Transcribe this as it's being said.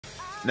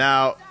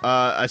Now,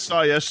 I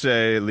saw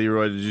yesterday,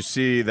 Leroy. Did you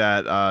see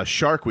that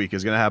Shark Week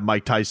is going to have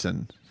Mike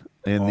Tyson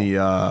in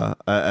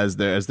as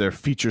their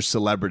feature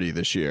celebrity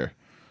this year?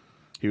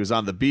 He was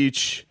on the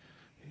beach.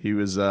 He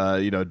was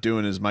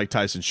doing his Mike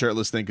Tyson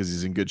shirtless thing because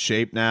he's in good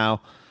shape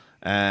now.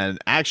 And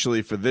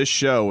actually, for this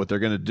show, what they're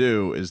going to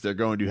do is they're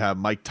going to have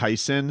Mike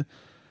Tyson.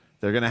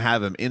 They're going to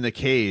have him in the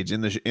cage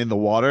in the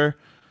water,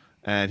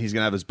 and he's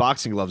going to have his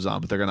boxing gloves on.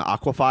 But they're going to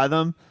aquafy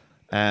them.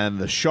 And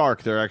the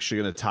shark, they're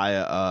actually going to tie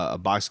a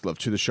boxing glove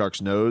to the shark's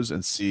nose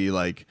and see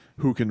like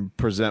who can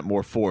present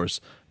more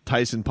force.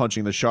 Tyson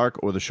punching the shark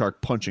or the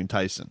shark punching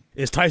Tyson.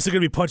 Is Tyson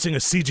going to be punching a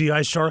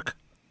CGI shark?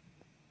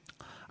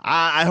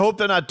 I hope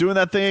they're not doing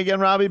that thing again,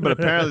 Robbie, but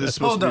apparently this is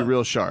supposed to be a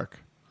real shark.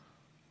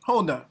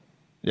 Hold on.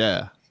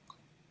 Yeah.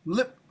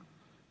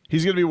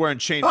 He's going to be wearing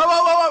chain.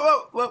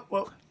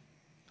 Whoa.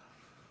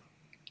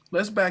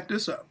 Let's back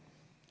this up.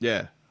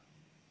 Yeah.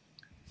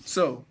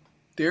 So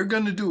they're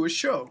going to do a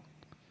show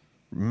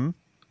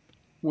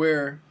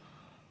where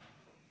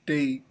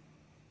they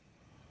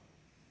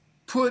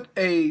put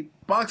a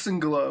boxing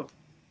glove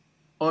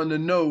on the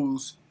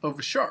nose of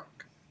a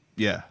shark.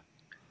 Yeah.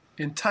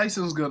 And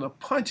Tyson's going to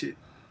punch it,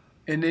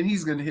 and then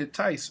he's going to hit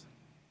Tyson.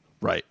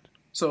 Right.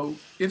 So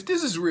if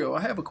this is real, I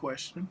have a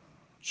question.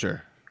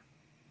 Sure.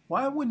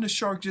 Why wouldn't the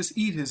shark just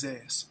eat his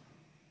ass?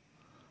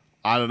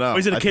 I don't know.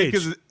 He's in a cage.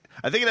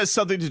 I think it has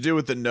something to do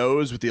with the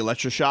nose, with the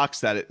electroshocks,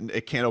 that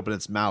it can't open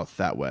its mouth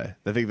that way.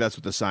 I think that's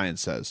what the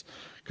science says.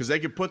 Because they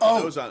could put the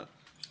nose on.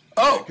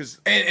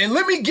 And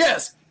let me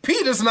guess.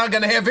 PETA's not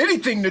going to have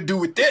anything to do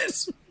with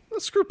this. Well,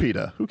 screw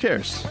PETA. Who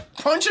cares?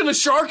 Punching a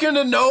shark in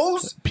the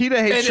nose?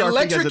 PETA hates sharks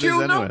because it is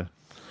anyway. Them?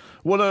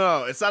 Well,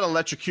 no. It's not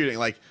electrocuting.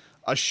 Like,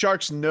 a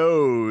shark's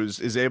nose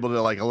is able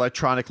to, like,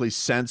 electronically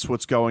sense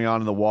what's going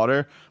on in the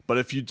water. But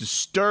if you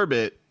disturb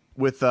it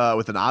with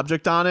an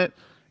object on it,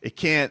 it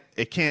can't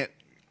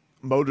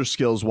motor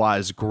skills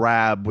wise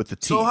grab with the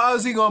teeth. So how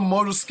is he going to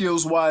motor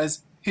skills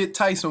wise hit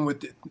Tyson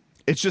with it?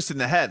 It's just in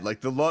the head. Like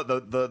the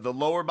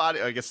lower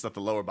body, I guess not the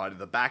lower body,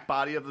 the back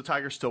body of the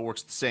tiger still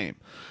works the same.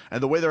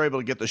 And the way they're able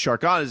to get the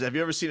shark on is, have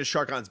you ever seen a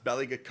shark on its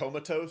belly get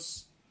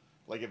comatose?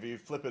 Like if you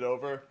flip it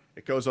over,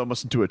 it goes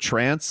almost into a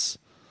trance.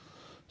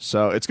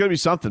 So it's going to be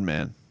something,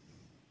 man.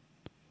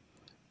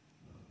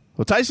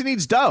 Well, Tyson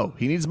needs dough.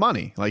 He needs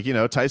money. Like,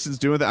 Tyson's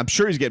doing that. I'm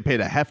sure he's getting paid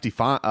a hefty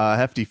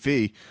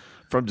fee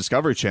from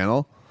Discovery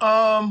Channel.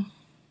 I'm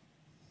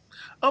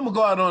going to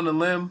go out on a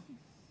limb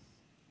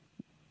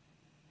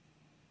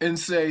and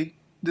say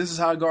this is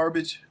hot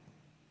garbage.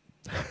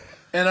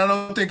 And I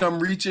don't think I'm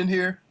reaching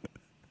here.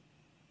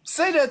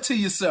 Say that to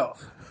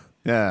yourself.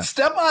 Yeah.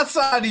 Step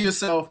outside of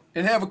yourself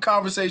and have a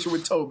conversation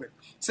with Tobin.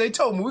 Say,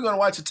 Tobin, we're going to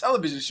watch a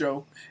television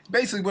show.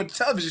 Basically, what the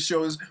television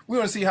show is, we're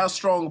going to see how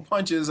strong a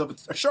punch is of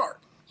a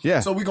shark. Yeah.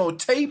 So we're going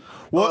to tape.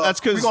 Well, that's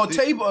because we're going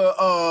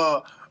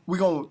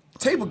to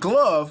tape a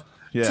glove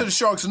to the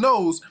shark's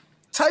nose.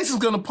 Tyson's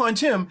going to punch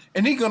him,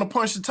 and he's going to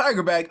punch the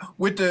tiger back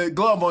with the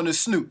glove on his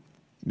snoot.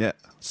 Yeah.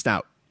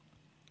 Snout.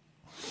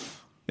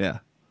 Yeah.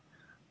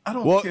 I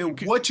don't care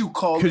what you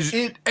call it.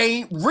 It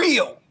ain't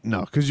real.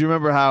 No, because you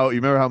remember how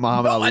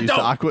Muhammad Ali used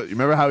to you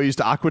remember how he used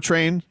to aqua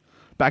train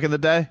back in the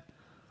day?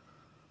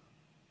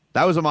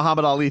 That was a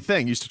Muhammad Ali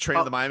thing. He used to train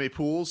in the Miami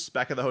pools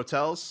back in the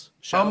hotels.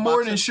 I'm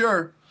more than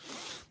sure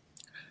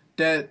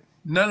that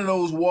none of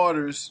those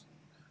waters,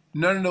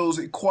 none of those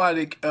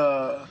aquatic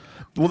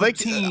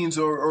routines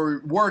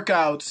or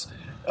workouts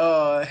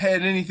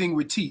had anything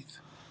with teeth.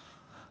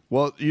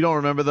 Well, you don't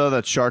remember, though,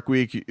 that Shark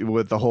Week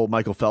with the whole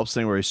Michael Phelps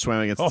thing where he's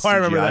swimming against the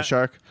CGI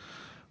shark?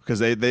 Because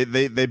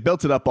they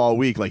built it up all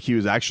week like he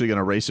was actually going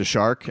to race a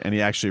shark, and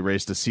he actually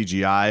raced a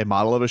CGI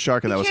model of a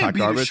shark, and that was hot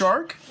garbage.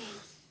 Shark?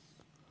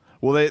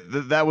 Well,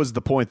 that was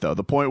the point, though.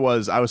 The point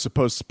was I was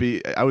supposed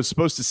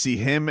to see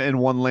him in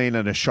one lane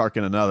and a shark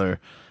in another,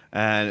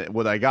 and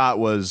what I got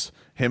was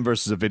him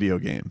versus a video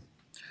game.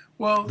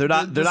 Well,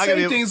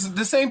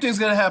 the same thing's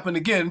going to happen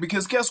again,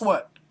 because guess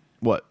what?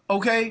 What?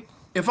 Okay,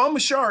 if I'm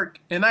a shark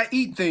and I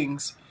eat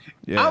things,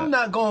 I'm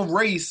not going to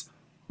race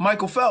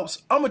Michael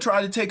Phelps. I'm going to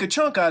try to take a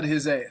chunk out of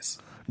his ass.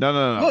 No.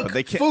 Look, but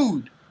they can't.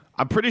 Food.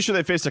 I'm pretty sure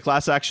they faced a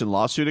class action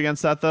lawsuit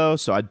against that, though,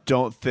 so I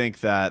don't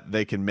think that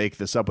they can make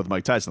this up with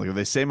Mike Tyson. Like, if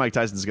they say Mike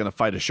Tyson's going to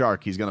fight a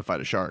shark, he's going to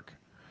fight a shark.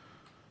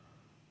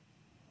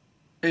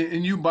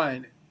 And you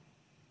buying it?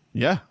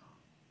 Yeah.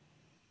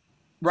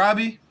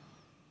 Robbie?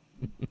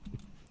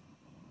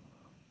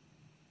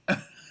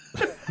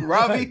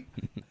 Robbie?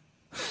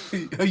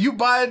 Are you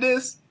buying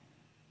this?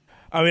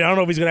 I mean, I don't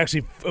know if he's going to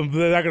actually,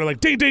 they're not going to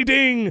like, ding, ding,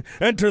 ding,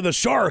 enter the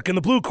shark in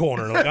the blue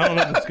corner. Like, I don't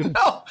know if it's going to.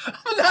 No,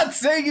 I'm not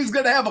saying he's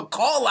going to have a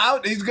call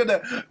out. He's going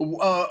to,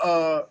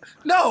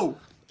 no.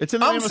 It's in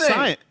the name of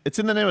science. It's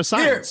in the name of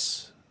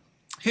science.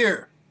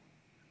 Here.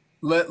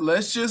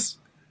 Let's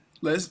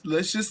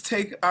just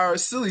take our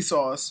silly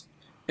sauce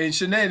and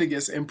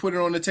shenanigans and put it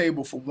on the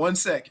table for 1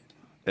 second.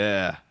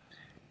 Yeah.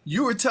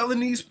 You were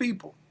telling these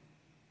people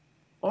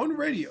on the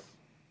radio,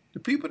 the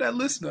people that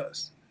listen to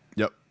us,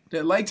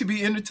 that like to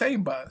be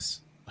entertained by us,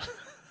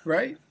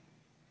 right?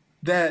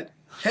 That,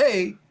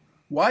 hey,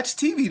 watch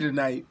TV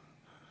tonight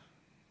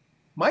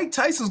Mike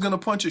Tyson's going to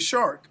punch a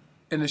shark,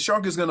 and the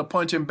shark is going to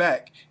punch him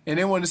back, and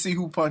they want to see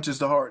who punches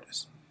the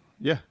hardest.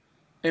 Yeah.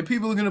 And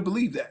people are going to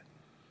believe that.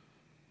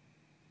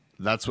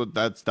 That's what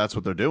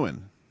they're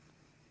doing.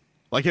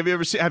 Like, have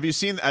you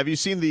seen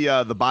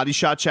the body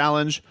shot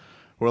challenge,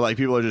 where like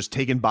people are just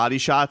taking body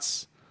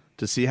shots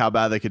to see how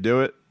bad they could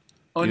do it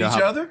on each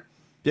other?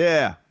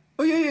 Yeah.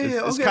 Oh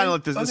yeah. It's kind of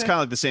like this. It's kind of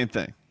like the same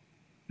thing.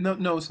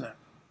 No, it's not.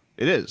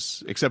 It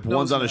is, except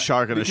one's on a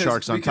shark and a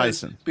shark's on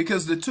Tyson.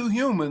 Because the two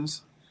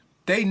humans,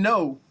 they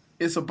know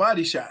it's a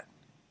body shot.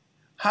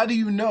 How do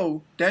you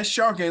know that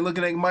shark ain't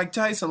looking at Mike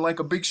Tyson like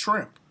a big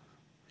shrimp?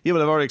 Yeah,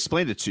 but I've already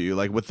explained it to you.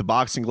 Like with the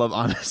boxing glove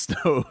on his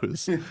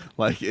nose,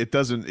 like it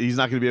doesn't. He's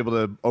not going to be able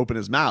to open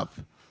his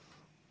mouth.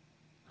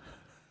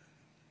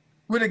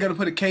 Were they going to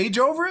put a cage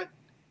over it?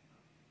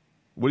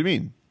 What do you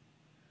mean?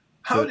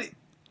 How did?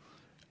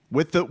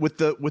 With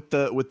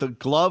the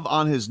glove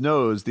on his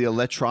nose, the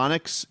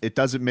electronics, it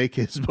doesn't make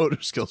his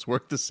motor skills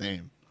work the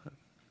same.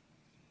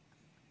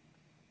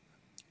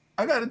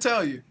 I got to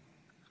tell you,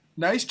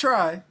 nice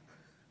try.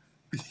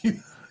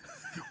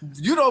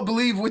 You don't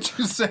believe what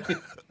you say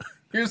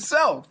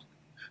yourself,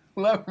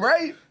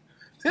 right?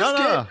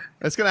 No,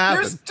 it's gonna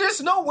happen.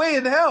 There's no way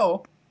in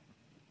hell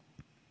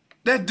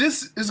that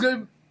this is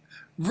gonna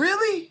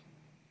really.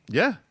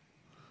 Yeah.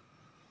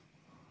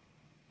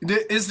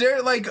 Is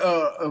there like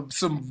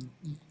some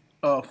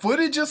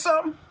footage or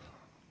something?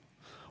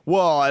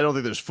 Well, I don't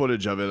think there's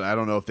footage of it. I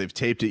don't know if they've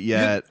taped it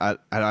yet. I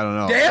don't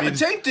know. They haven't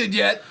taped it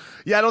yet.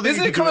 Yeah, I don't think.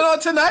 Isn't it coming on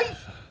tonight?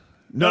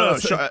 No,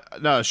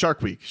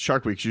 Shark Week.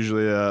 Shark Week's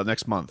usually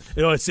next month.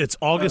 You know, it's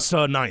August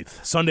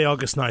 9th. Sunday,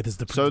 August 9th is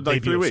the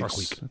debut of Shark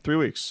Week. 3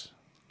 weeks.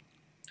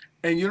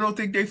 And you don't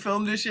think they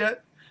filmed this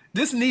yet?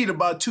 This need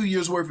about 2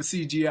 years worth of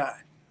CGI.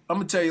 I'm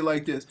gonna tell you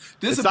like this.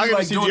 This is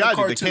like doing a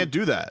cartoon. They can't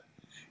do that.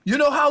 You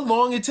know how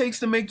long it takes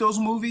to make those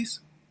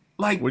movies?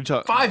 Like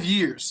 5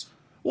 years.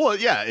 Well,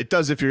 yeah, it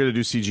does if you're going to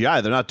do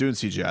CGI. They're not doing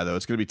CGI, though.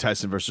 It's going to be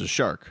Tyson versus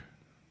Shark.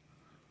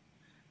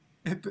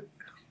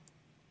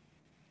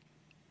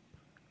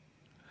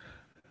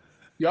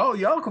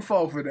 Y'all can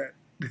fall for that.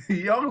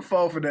 Y'all can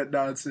fall for that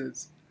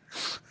nonsense.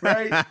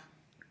 Right?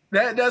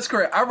 That's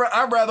correct.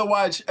 I'd rather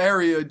watch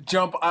Arya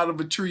jump out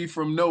of a tree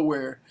from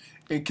nowhere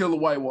and kill a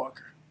White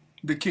Walker.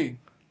 The king.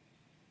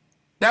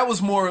 That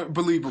was more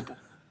believable.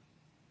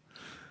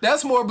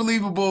 That's more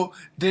believable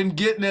than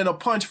getting in a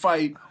punch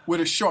fight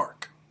with a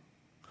shark.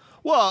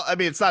 Well, I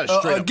mean, it's not a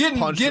straight up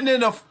punch. Getting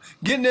in a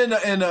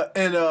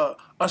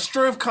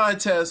strength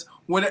contest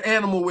with an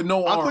animal with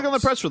no arms. I'll click on the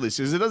press release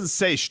because it doesn't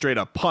say straight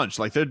up punch.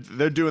 Like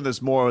they're doing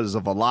this more as a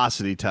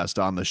velocity test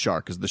on the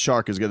shark because the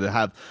shark is going to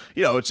have,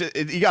 you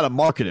got to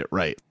market it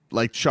right.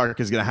 Like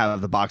shark is going to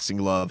have the boxing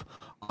glove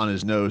on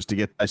his nose to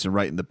get Tyson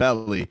right in the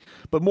belly.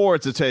 But more,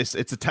 it's a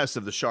test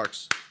of the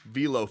shark's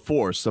velo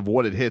force of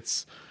what it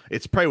hits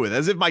its prey with,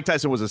 as if Mike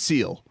Tyson was a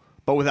seal,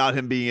 but without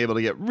him being able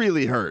to get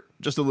really hurt.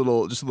 Just a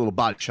little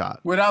body shot.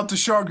 Without the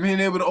shark being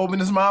able to open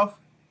his mouth?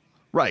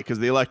 Right, because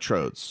the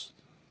electrodes,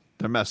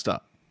 they're messed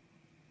up.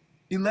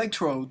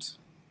 Electrodes?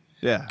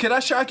 Yeah. Can I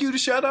shock you to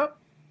shut up?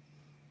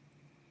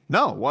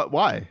 No, what?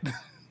 Why?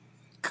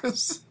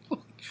 Because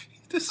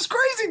this is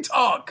crazy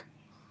talk.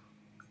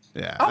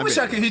 Yeah. I wish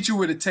I could hit you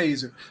with a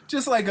taser.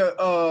 Just like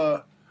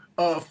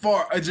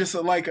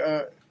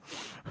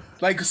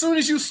like as soon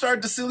as you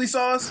start the silly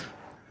sauce.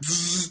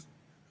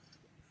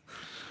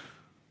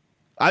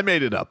 I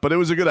made it up, but it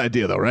was a good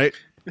idea, though, right?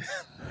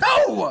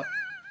 No,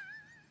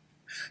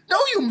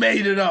 you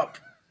made it up.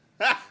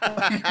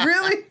 Like,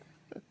 really?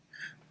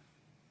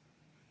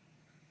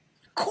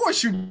 Of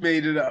course you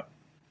made it up.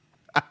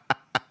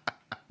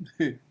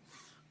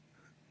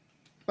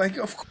 Like,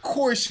 of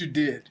course you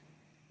did.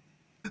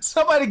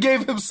 Somebody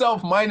gave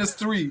himself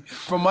 -3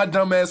 from my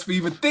dumbass for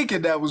even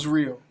thinking that was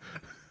real.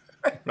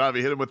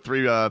 Robbie, hit him with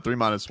three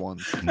 -1s.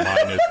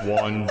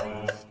 -1.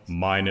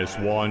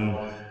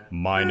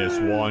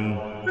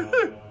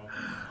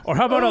 Or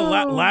how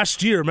about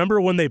last year?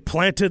 Remember when they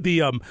planted the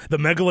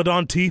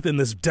megalodon teeth in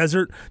this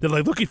desert? They're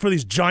like looking for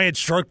these giant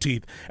shark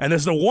teeth, and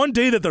there's the one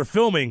day that they're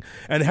filming,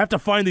 and they have to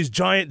find these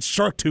giant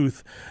shark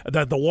tooth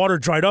that the water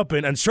dried up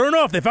in, and sure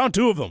enough, they found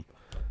 2 of them.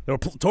 They were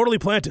totally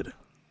planted.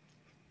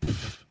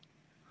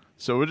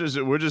 So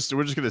we're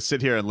just gonna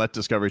sit here and let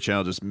Discovery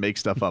Channel just make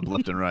stuff up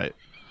left and right.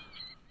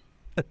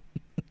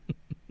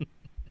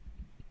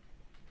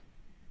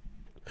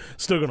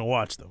 Still gonna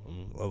watch though.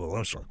 I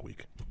love Shark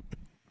Week.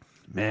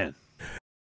 Man.